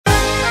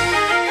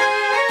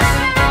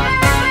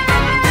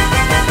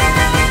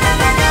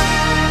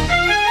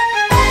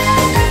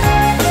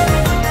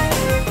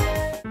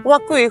我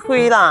贵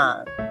妃啦。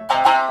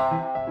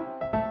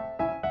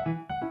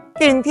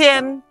今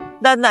天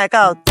咱来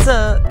到左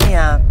营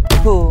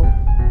区。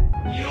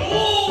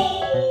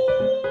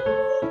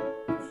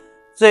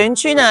左营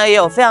区呢也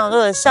有非常多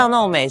的巷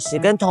弄美食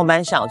跟铜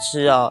板小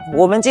吃哦。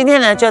我们今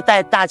天呢就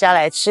带大家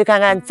来吃看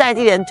看在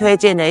地人推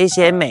荐的一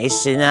些美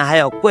食呢，还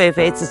有贵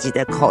妃自己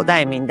的口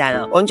袋名单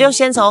哦。我们就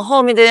先从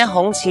后面这间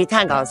鸿琪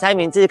碳烤三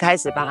明治开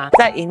始吧。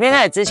在影片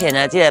开始之前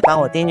呢，记得帮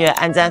我订阅、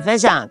按赞、分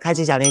享、开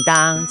启小铃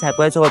铛，才不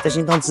会错过最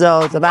新通知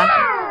哦。走吧。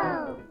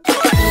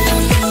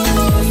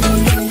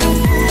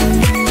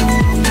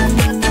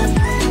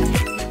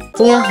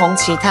今天鸿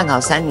琪碳烤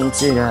三明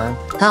治呢，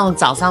它从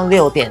早上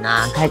6点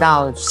啊开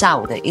到下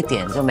午的1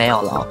点就没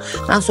有了哦。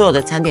那所有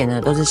的餐点呢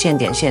都是现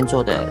点现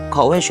做的，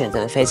口味选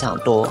择的非常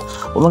多。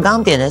我们刚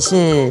刚点的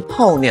是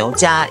厚牛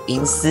加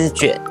银丝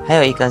卷，还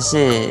有一个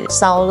是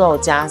烧肉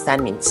加三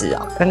明治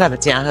哦。刚刚的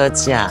加喝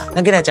加，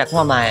那给大家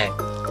看买。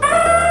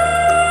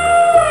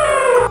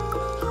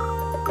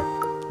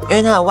因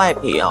为它的外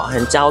皮哦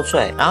很焦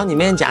脆，然后里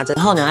面夹着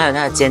厚牛还有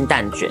它的煎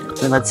蛋卷，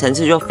整个层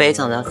次就非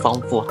常的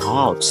丰富，好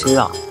好吃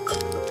哦。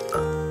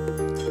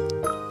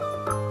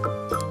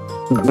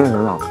真的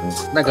很好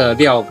吃，那个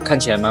料看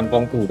起来蛮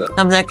丰富的。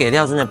他们在给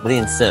料真的不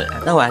吝啬。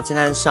那我来先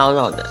看烧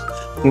肉的，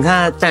你看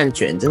它的蛋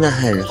卷真的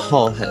很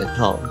厚很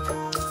厚，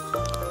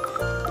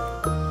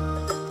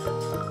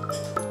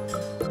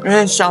因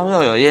为烧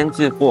肉有腌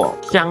制过，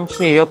香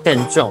气又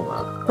更重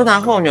了。这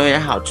它厚牛也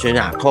好吃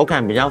啊，口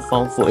感比较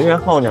丰富，因为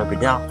厚牛比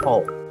较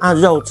厚，它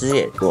肉汁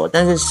也多。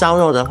但是烧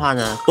肉的话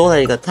呢，多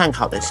了一个炭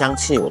烤的香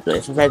气，我觉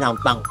得是非常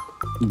棒的。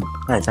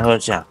那你再喝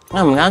下。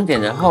那我们刚刚点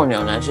的厚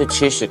牛呢是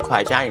70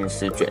块加银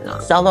丝卷哦，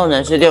烧肉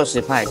呢是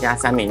60块加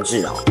三明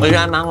治哦，我觉得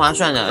还蛮划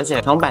算的，而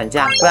且铜板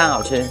价非常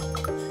好吃，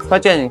推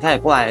荐你可以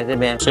过来这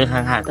边吃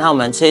看看。那我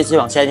们吃一吃，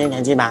往下一间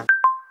前进吧。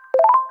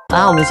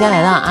好，我们现在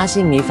来到阿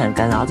杏米粉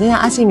羹哦。这家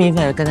阿杏米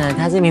粉羹呢，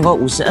它是民国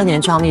52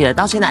年创立的，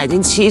到现在已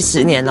经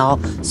70年了哦，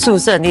是不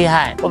是很厉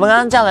害？我们刚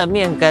刚叫了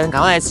面羹，赶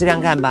快来吃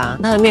看看吧。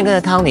那个面羹的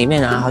汤里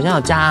面啊，好像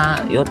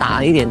有打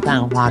了一点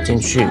蛋花进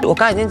去。我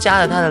刚已经加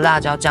了它的辣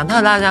椒酱，它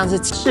的辣椒酱是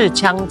赤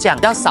枪酱，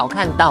比较少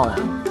看到啦。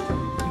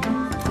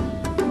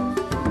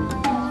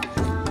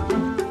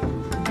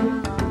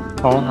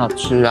好好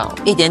吃哦，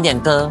一点点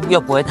割又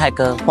不会太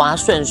割，滑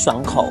顺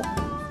爽口。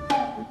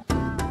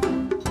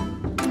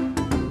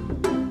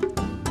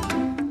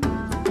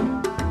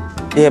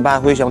第二把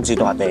灰熊鸡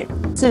大堆，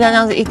赤姜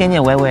酱是一点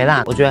点微微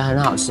辣，我觉得很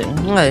好吃，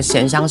那个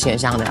咸香咸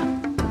香的。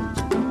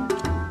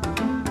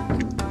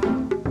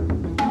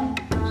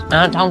然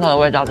后汤头的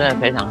味道真的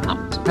非常好，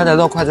它的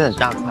肉块真的很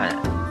大块，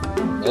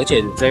而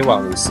且这一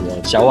碗50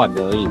元，小碗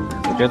的而已，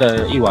我觉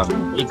得一碗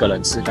一个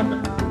人吃刚刚。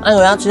那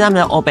我要吃他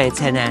们的欧北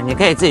餐呢，你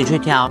可以自己去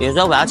挑，比如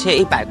说我要切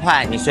100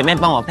块，你随便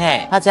帮我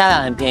配，它加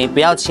量很便宜，不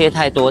要切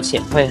太多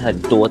钱，会很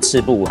多吃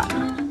不完。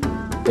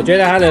我觉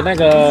得它的那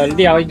个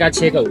料应该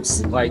切个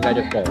50块应该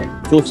就够了，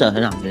猪舌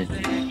很好吃。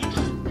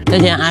这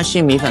间阿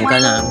杏米粉羹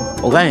呢，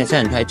我个人也是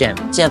很推荐，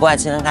记得过来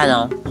吃看看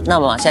哦。那我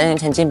们往下一间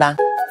前进吧。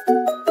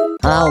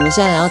好了，我们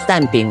现在来到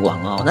蛋饼王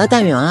哦。那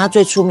蛋饼王它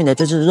最出名的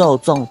就是肉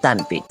粽蛋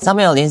饼，上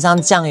面有淋上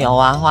酱油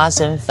啊、花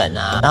生粉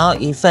啊，然后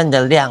一份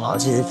的量哦，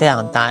其实非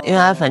常大，因为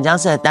它粉浆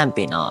式的蛋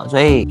饼哦，所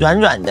以软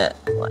软的，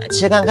我来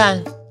吃看看。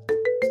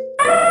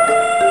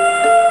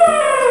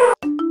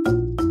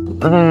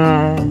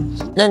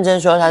认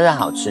真说它是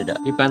好吃的。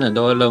一般人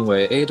都会认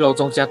为，肉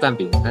粽加蛋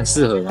饼很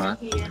适合吗？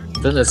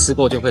真的吃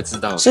过就会知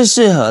道，是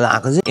适合啦。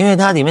可是因为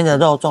它里面的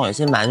肉粽也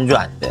是蛮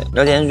软的，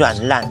有点软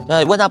烂，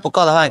所以味道不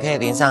够的话，也可以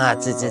淋上它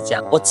的芝士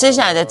酱。我吃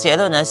下来的结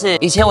论呢是，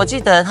以前我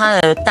记得它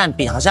的蛋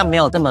饼好像没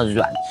有这么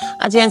软，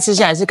那今天吃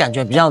下来是感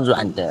觉比较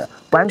软的，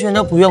完全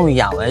都不用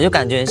咬就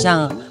感觉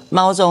像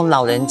猫这种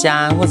老人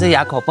家或者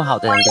牙口不好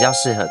的人比较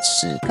适合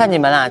吃。看你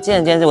们啦，见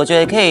仁见智，我觉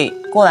得可以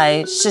过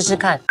来试试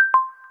看。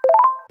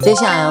接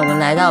下来我们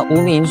来到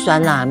无名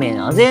酸辣面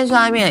哦，这间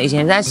酸辣面以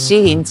前在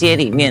西林街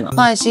里面哦，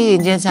后来西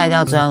林街拆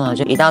掉之后呢，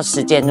就移到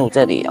实践路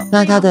这里哦。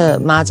那它的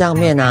麻酱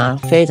面啊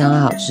非常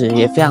好吃，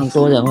也非常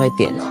多人会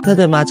点哦。它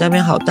的麻酱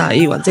面好大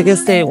一碗，这个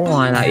小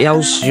碗啦，夭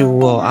寿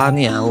哦，阿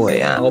娘喂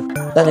啊，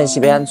但是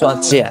是要安怎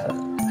价了？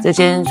这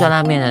间酸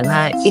辣面呢，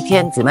它一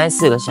天只卖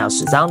4个小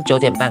时，早上9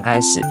点半开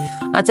始。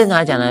那正常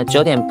来讲呢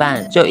，9点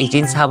半就已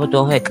经差不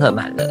多会客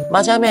满了。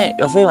麻酱面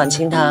有附一碗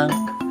清汤。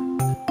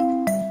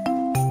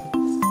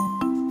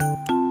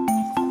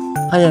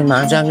它的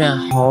麻酱面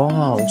好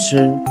好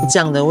吃，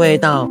酱的味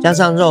道加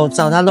上肉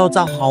燥，它肉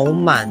燥好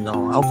满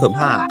哦，好可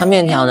怕。它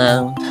面条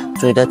呢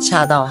煮得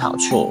恰到好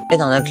处，非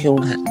常的 Q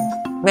弹，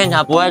面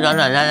条不会软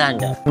软烂烂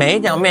的，每一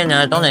条面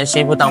呢都能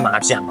吸附到麻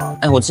酱哦。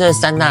我吃了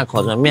3大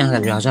口的面，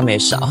感觉好像没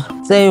少。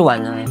这一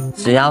碗呢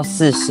只要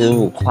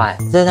45块，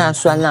这是它的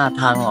酸辣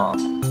汤哦，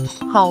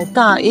好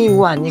大一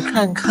碗，你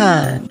看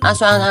看。那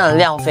酸辣汤的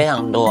料非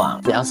常多啊，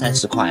只要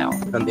30块哦，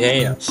很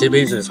便宜啊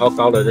 ，CP 值超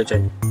高的这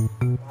间。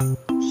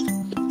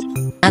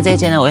那这一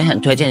间呢，我也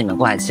很推荐你们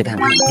过来吃看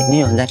看，已经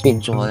有人在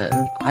并桌了，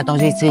把东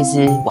西吃一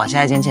吃，往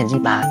下一间前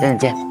进吧，等等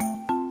见。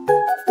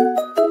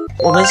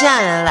我们现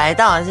在呢来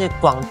到的是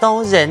广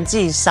东仁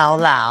记烧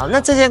腊哦。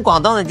那这间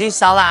广东仁记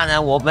烧腊呢，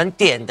我们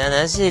点的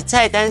呢是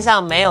菜单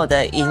上没有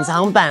的隐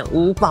藏版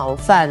五宝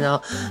饭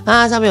哦。那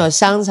它上面有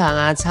香肠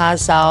啊、叉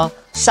烧、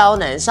烧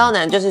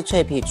腩就是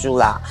脆皮猪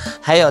啦，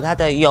还有它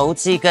的油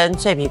鸡跟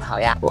脆皮烤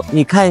鸭。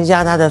你看一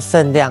下它的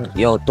分量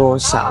有多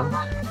少。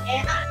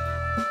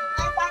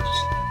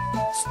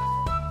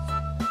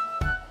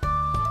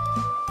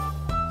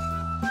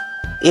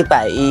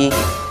 110，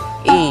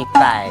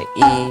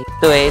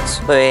堆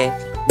催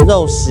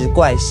肉10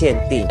块限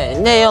定。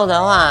内用的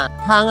话，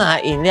汤啊、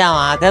饮料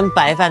啊跟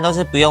白饭都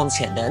是不用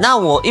钱的。那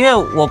因为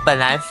我本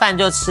来饭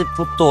就吃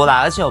不多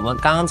啦，而且我们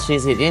刚刚其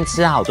实已经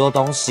吃好多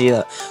东西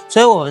了，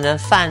所以我们的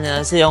饭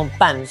呢是用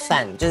拌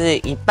饭，就是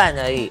一半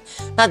而已。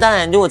那当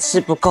然，如果吃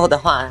不够的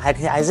话，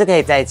还是可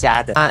以再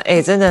加的啊。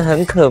真的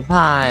很可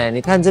怕你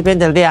看这边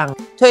的量，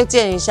推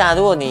荐一下，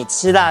如果你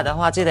吃辣的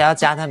话，记得要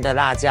加他们的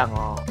辣酱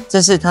哦。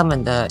这是他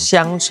们的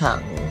香肠。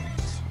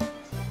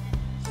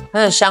 它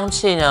的香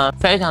气呢，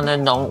非常的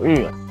浓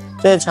郁。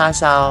这是叉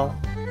烧，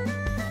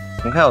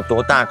你看有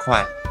多大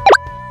块，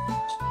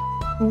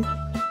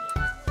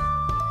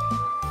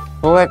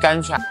不会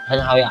干爽，很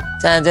好咬。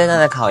再来这是它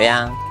的烤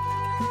鸭，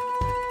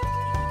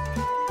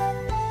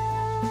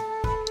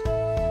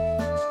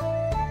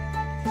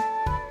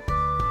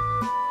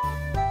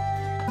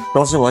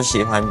都是我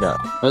喜欢的。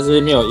但是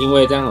没有因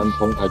为这样很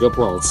澎湃就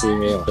不好吃，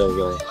没有的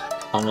有，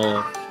反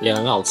而也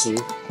很好吃，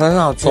很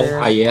好吃，澎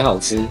湃也好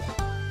吃。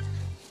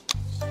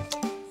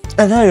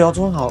 它的油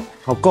葱好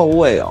够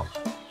味哦！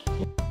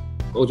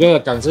我觉得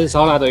港式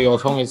烧腊的油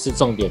葱也是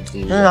重点之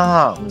一。真的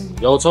哈，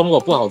油葱如果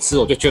不好吃，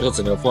我就觉得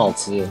整个不好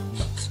吃了。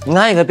你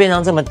看一个便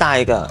当这么大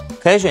一个，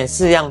可以选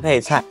4样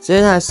配菜。这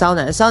是它的烧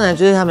腩，烧腩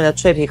就是他们的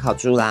脆皮烤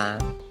猪啦，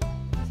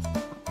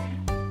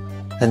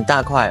很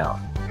大块哦。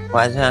我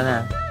来看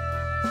看，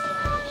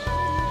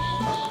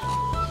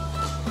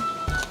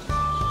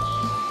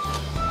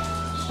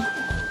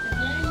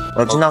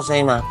有听到声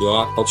音吗？有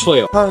啊，好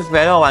脆哦。它的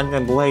肥肉完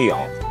全不会油。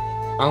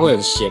 它会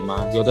很咸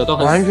吗？有的都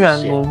很完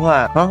全不会，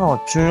很好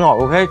吃哦。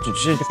我可以只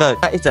吃这个，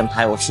它一整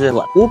排我吃得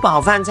完。五宝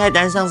饭菜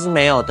单上是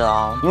没有的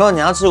哦。如果你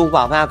要吃五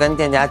宝饭，要跟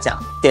店家讲，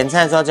点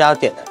菜的时候就要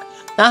点的。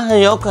那很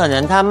有可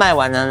能它卖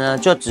完了呢，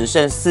就只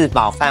剩4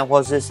宝饭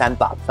或是3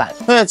宝饭。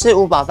所以吃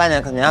5宝饭的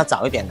可能要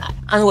早一点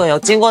来。如果有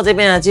经过这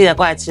边的，记得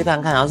过来吃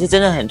看看，然后是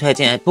真的很推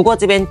荐。不过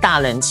这边大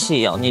人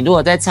气哦，你如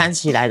果再餐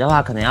起来的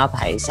话，可能要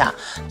排一下。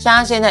像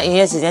它现在营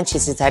业时间其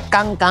实才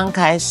刚刚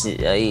开始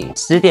而已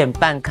，10点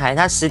半开，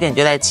它10点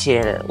就在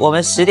切了。我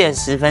们10点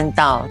10分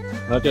到，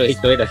然后就有一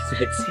堆人在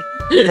吃。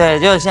 对，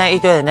就现在一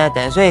堆人在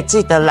等，所以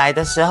记得来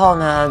的时候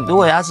呢，如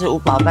果要吃5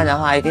宝饭的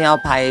话，一定要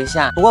排一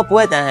下。不过不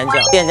会等很久，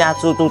店家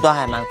速度都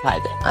还蛮快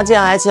的。那接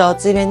下来吃哦，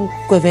这边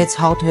贵妃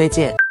超推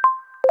荐。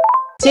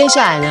接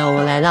下来呢，我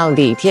们来到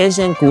李天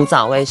生古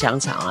早味香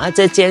肠啊，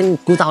这间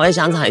古早味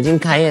香肠已经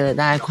开业了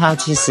大概快要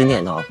70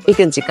年哦，一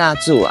根几嘎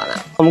住啊啦。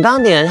我们刚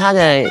刚点了它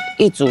的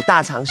一组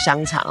大肠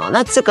香肠哦，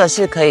那这个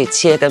是可以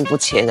切跟不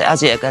切的，要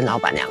记得跟老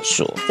板娘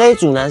说。这一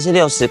组呢是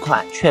60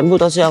块，全部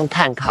都是用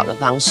炭烤的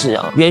方式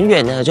哦，远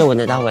远的就闻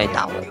得到味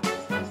道了。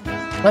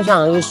 那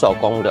香肠是手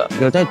工的，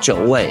有带酒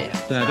味耶。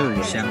对啊，就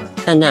很香，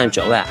淡淡的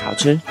酒味，好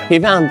吃。皮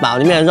非常薄，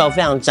里面的肉非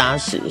常扎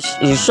实，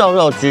以瘦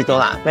肉居多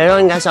啦，肥肉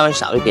应该稍微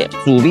少一点。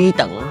主力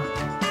等，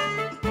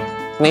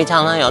米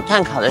肠呢有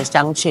炭烤的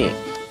香气，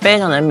非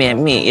常的绵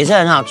密，也是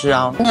很好吃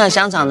哦。那个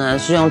香肠呢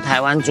是用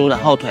台湾猪的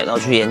后腿肉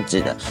去腌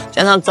制的，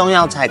加上中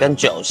药材跟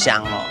酒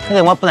香哦。而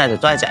且我本来就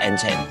都在讲 N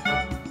切。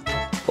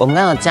我们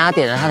刚刚有加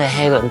点了它的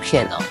黑轮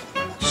片哦，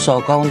手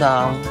工的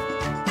哦。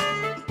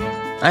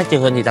 结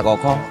合你的狗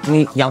口，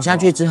你咬下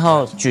去之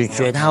后咀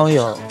嚼，它会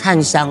有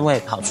炭香味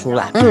跑出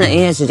来。那你的营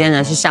业时间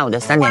呢是下午的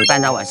3点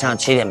半到晚上的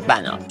7点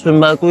半哦。准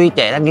备贵一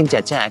点，咱给你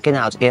讲起来，跟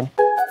好这边。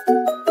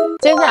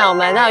接下来我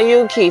们来到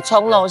Yuki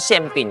葱肉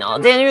馅饼哦。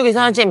这间 Yuki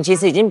葱肉馅饼其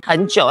实已经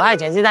很久，它以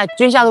前是在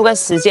军校路跟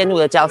实践路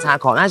的交叉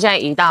口，那现在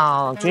移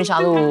到军校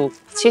路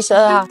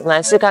72号，我们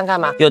来试看看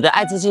吗？有的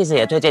爱吃起司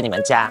也推荐你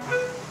们家。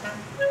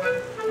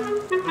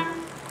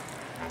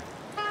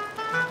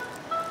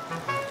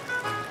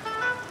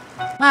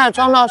 它的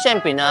葱肉馅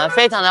饼呢，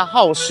非常的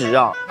厚实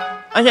哦，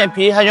而且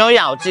皮很有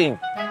咬劲，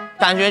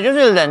感觉就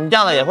是冷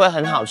掉了也会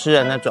很好吃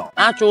的那种。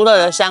那猪肉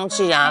的香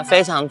气啊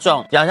非常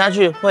重，咬下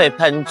去会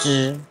喷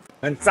汁，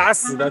很扎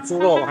实的猪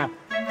肉啊，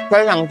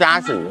非常扎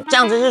实。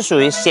酱汁是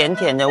属于咸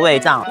甜的味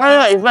道。那这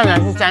个一份呢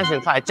是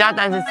30块，加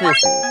蛋是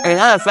40。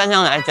它的分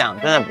量来讲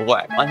真的不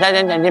贵，往下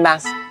点前进吧。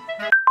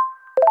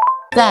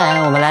 再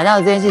来，我们来到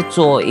这边是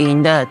左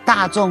营的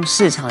大众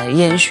市场的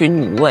烟熏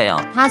卤味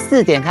哦。它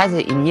4点开始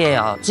营业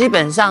哦，基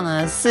本上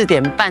呢4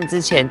点半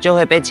之前就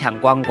会被抢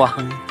光光。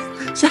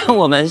像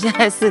我们现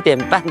在4点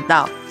半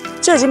到，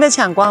就已经被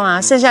抢光了，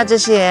剩下这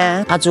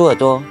些。它猪耳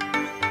朵，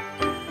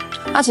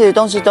它其实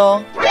东西都，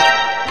好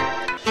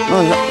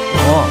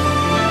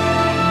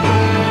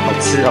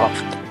吃哦，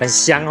很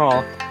香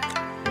哦。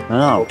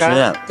很好吃。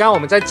刚刚我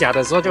们在夹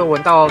的时候就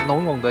闻到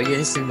浓浓的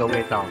烟熏的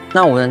味道。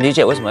那我能理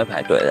解为什么会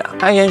排队了。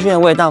它烟熏的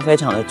味道非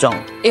常的重，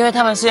因为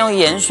他们是用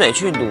盐水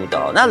去卤的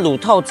哦。那卤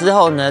透之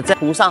后呢，再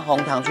涂上红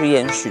糖去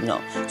烟熏哦，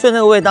所以那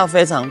个味道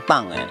非常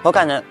棒哎，口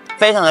感呢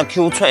非常的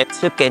Q 脆，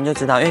吃根就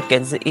知道，因为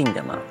根是硬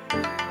的嘛。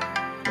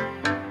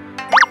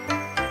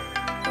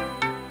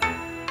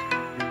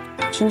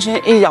轻轻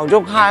一咬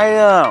就开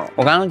了。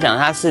我刚刚讲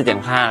它4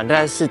点开了，大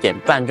概4点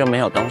半就没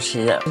有东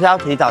西了。就是要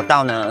提早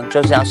到呢，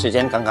就是要时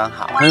间刚刚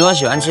好。如果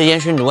喜欢吃烟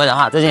熏卤味的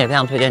话，最近也非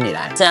常推荐你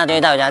来。剩下东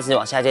西带回家吃，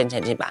往下间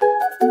前进吧。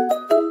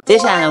接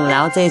下来呢，我们来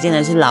到这一间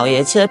呢是老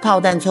爷车炮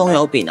弹葱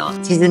油饼哦。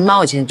其实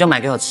猫以前就买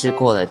给我吃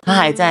过了，它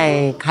还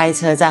在开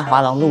车在华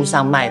龙路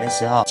上卖的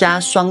时候，加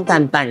双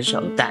蛋半熟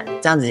蛋，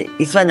这样子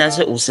一份呢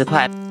是50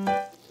块。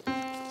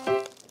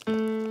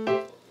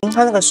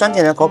它那个酸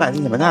甜的口感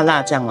是什么？它的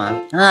辣酱吗？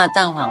它的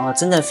蛋黄哦，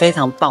真的非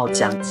常爆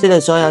浆，吃的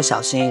时候要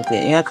小心一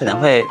点，因为可能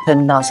会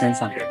喷到身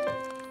上。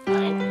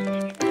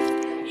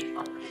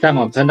蛋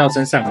黄喷到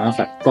身上麻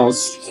烦，不好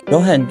使。有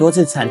很多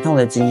次惨痛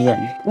的经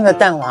验，那个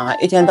蛋黄啊，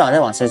一天到晚在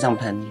往身上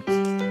喷。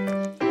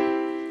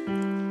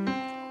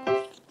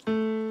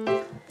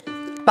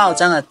爆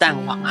浆的蛋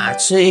黄啊，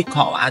吃一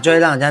口啊，就会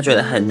让人家觉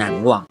得很难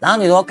忘。然后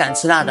你如果敢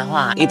吃辣的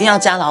话，一定要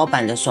加老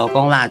板的手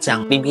工辣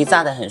酱，饼皮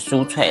炸得很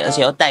酥脆，而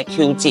且又带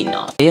Q 劲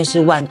哦，又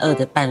是12000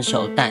的半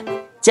熟蛋。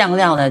酱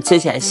料呢，吃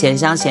起来咸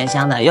香咸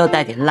香的，又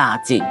带点辣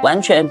劲，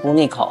完全不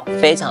腻口，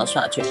非常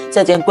爽脆。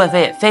这间贵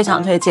妃也非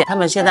常推荐，他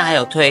们现在还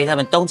有推他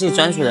们冬季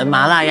专属的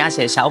麻辣鸭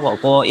血小火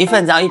锅，一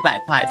份只要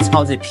100块，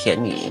超级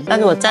便宜。那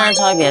如果站在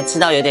超一边吃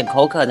到有点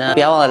口渴呢，不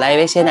要忘了来一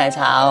杯鲜奶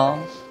茶哦。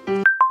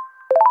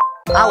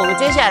好，我们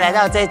接下来来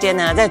到这间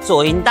呢，在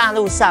左营大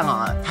路上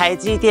哦，台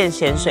鸡店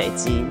咸水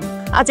鸡。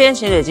这间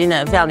咸水鸡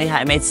呢非常厉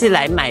害，每次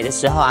来买的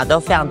时候啊，都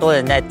非常多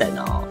人在等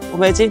哦。我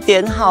们已经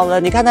点好了，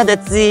你看它的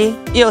鸡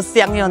又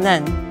香又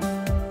嫩，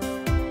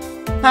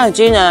它的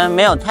鸡呢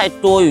没有太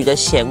多余的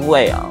咸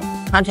味哦，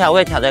它调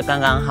味调得刚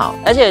刚好，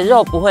而且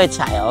肉不会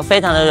柴哦，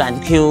非常的软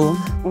Q。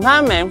你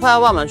看每一块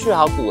都帮我们去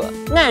好骨了。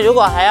那你如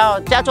果还要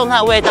加重它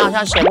的味道，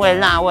像咸味、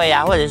辣味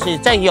啊，或者是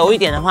再油一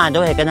点的话，你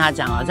都可以跟他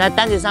讲哦，在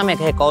单子上面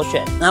可以勾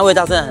选，那味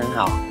道真的很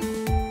好。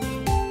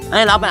而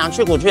且老板娘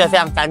去骨去得非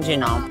常干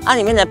净哦，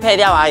里面的配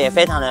料啊也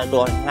非常的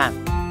多，你看。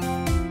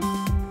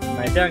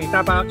买这样一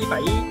大包110。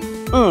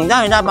这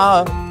样一大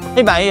包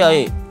110而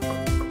已。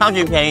超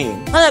级便宜，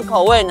它的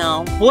口味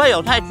呢不会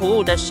有太突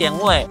兀的咸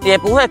味，也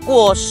不会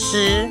过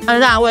湿。它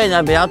辣味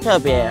呢比较特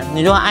别，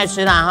你如果爱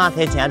吃辣的话，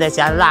可以请它再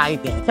加辣一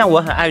点。像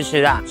我很爱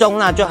吃辣，中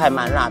辣就还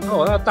蛮辣的。那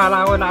我那大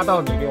辣会辣到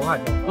你流汗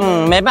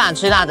哦。没办法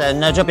吃辣的人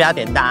呢就不要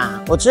点大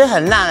辣。我吃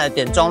很辣的，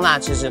点中辣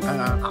其实刚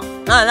刚好。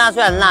那很辣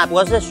虽然辣，不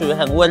过是属于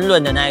很温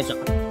润的那一种。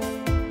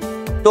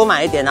多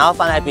买一点，然后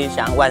放在冰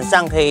箱，晚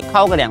上可以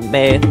泡个2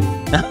杯，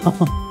然后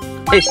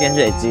配咸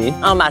水鸡。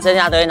那我们把剩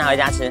下的东西拿回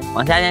家吃。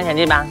往下间前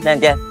进吧，再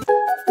见。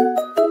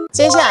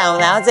接下来我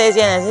们来到这一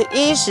间呢是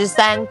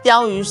113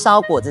鲷鱼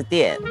烧果子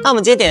店。那我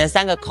们今天点了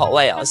3个口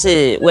味哦，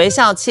是微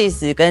笑起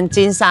司跟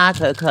金沙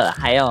可可，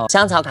还有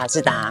香草卡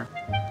士达。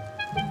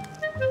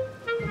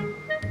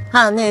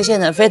它的内馅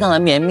呢非常的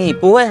绵密，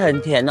不会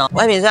很甜哦。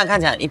外皮虽然看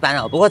起来很一般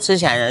哦，不过吃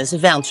起来呢是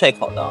非常脆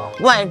口的哦。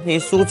外皮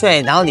酥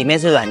脆，然后里面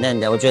是软嫩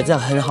的，我觉得这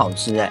很好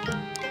吃哎。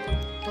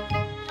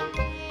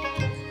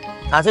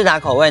卡士达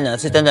口味呢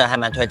是真的还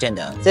蛮推荐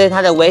的，这是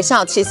它的微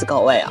笑 cheese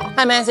口味哦，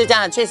它里面是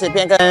加了 cheese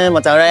片跟莫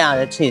扎瑞拉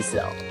的 cheese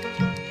哦。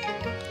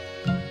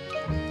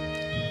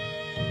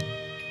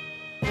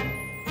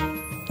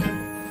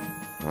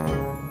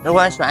如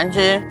果喜欢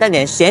吃带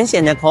点咸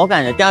咸的口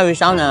感的鲷鱼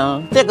烧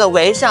呢，这个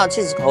微笑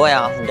cheese 口味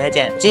哦很推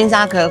荐，金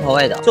沙可口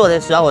味的。做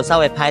的时候我稍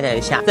微拍了一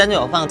下，真的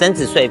有放榛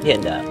子碎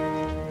片的。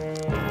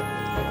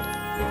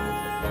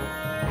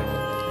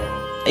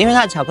因为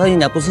它的巧克力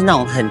呢不是那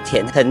种很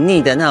甜很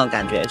腻的那种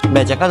感觉，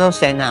每节课都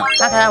鲜啊。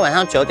那开到晚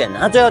上9点呢，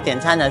那最后点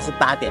餐呢是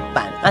8点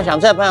半。那想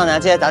吃的朋友呢，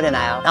记得早点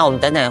来哦。那我们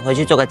等等回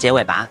去做个结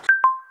尾吧。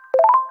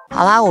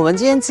好啦，我们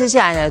今天吃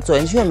下来呢，左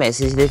营区的美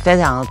食其实非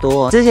常的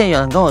多。之前有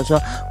人跟我说，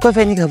贵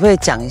妃你可不可以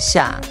讲一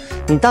下，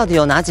你到底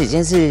有哪几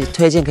间是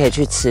推荐可以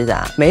去吃的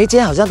啊？每一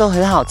间好像都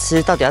很好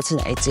吃，到底要吃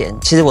哪一间？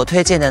其实我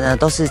推荐的呢，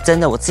都是真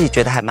的我自己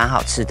觉得还蛮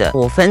好吃的。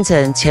我分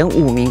成前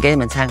5名给你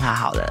们参考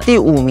好了。第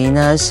5名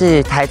呢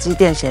是台鸡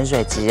店咸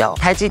水鸡哦。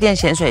台鸡店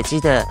咸水鸡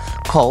的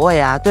口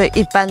味啊，对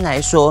一般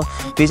来说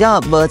比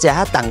较没吃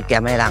它淡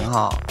咸的人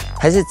哈，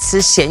还是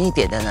吃咸一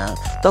点的呢，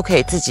都可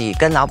以自己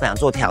跟老板娘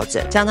做调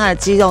整。像它的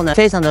鸡肉呢，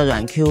非常的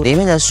软 Q， 里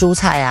面的蔬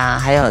菜啊，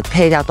还有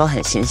配料都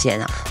很新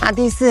鲜啊。那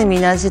第4名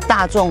呢是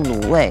大众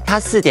卤味，它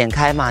4点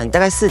开嘛，你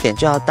大概4点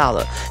就要到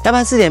了，要不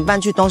然4点半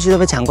去东西都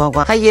被抢光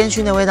光。它烟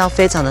熏的味道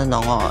非常的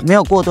浓哦，没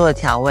有过多的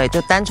调味，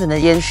就单纯的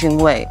烟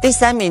熏味。第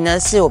3名呢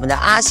是我们的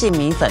阿杏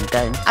米粉羹，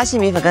阿杏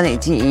米粉羹已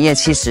经营业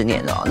70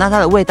年了哦，那它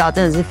的味道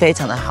真的是非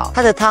常的好。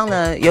它的汤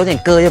呢有点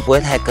割又不会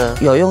太割，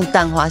有用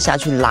蛋花下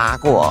去拉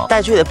过哦，带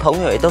去的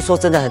朋友也都说说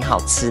真的很好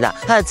吃啦。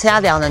它的车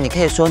寮呢，你可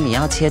以说你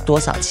要切多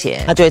少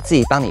钱，它就会自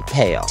己帮你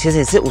配哦。其实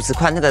也是50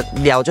块，那个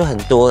寮就很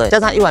多了，加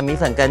上1碗米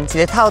粉羹，直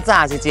接套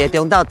炸，直接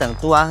中到等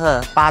都啊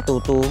赫8嘟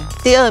嘟。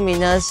第2名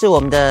呢是我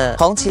们的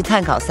鸿琪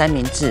碳烤三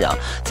明治哦。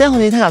这鸿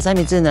琪碳烤三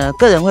明治呢，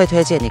个人会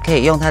推荐你可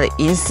以用它的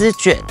银丝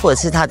卷或者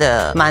是它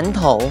的馒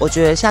头，我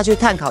觉得下去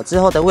碳烤之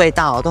后的味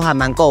道都还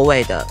蛮够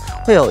味的，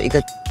会有一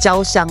个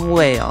焦香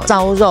味哦。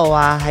烧肉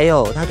啊，还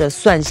有它的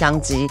蒜香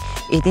鸡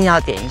一定要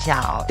点一下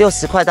哦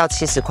，60块到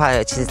70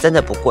块，其实真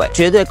的不贵，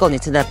绝对够你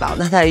吃得饱。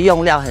那它的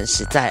用料很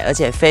实在，而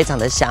且非常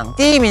的香。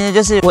第1名呢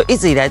就是我一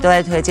直以来都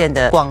在推荐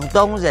的广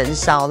东人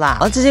烧腊，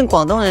而这间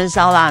广东人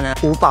烧腊呢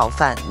5宝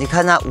饭，你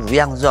看那5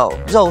样肉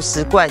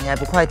10块，你还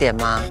不快点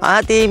吗？好，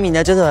那第1名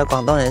呢就是我的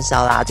广东人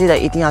烧腊，记得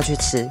一定要去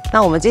吃。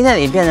那我们今天的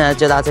影片呢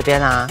就到这边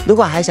啦。如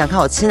果还想看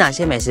我吃哪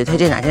些美食，推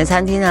荐哪些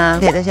餐厅呢，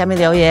可以在下面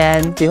留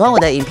言。喜欢我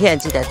的影片，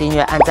记得订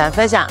阅、按赞、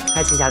分享，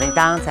开启小铃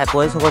铛，才不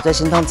会错过最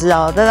新通知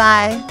哦。拜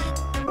拜。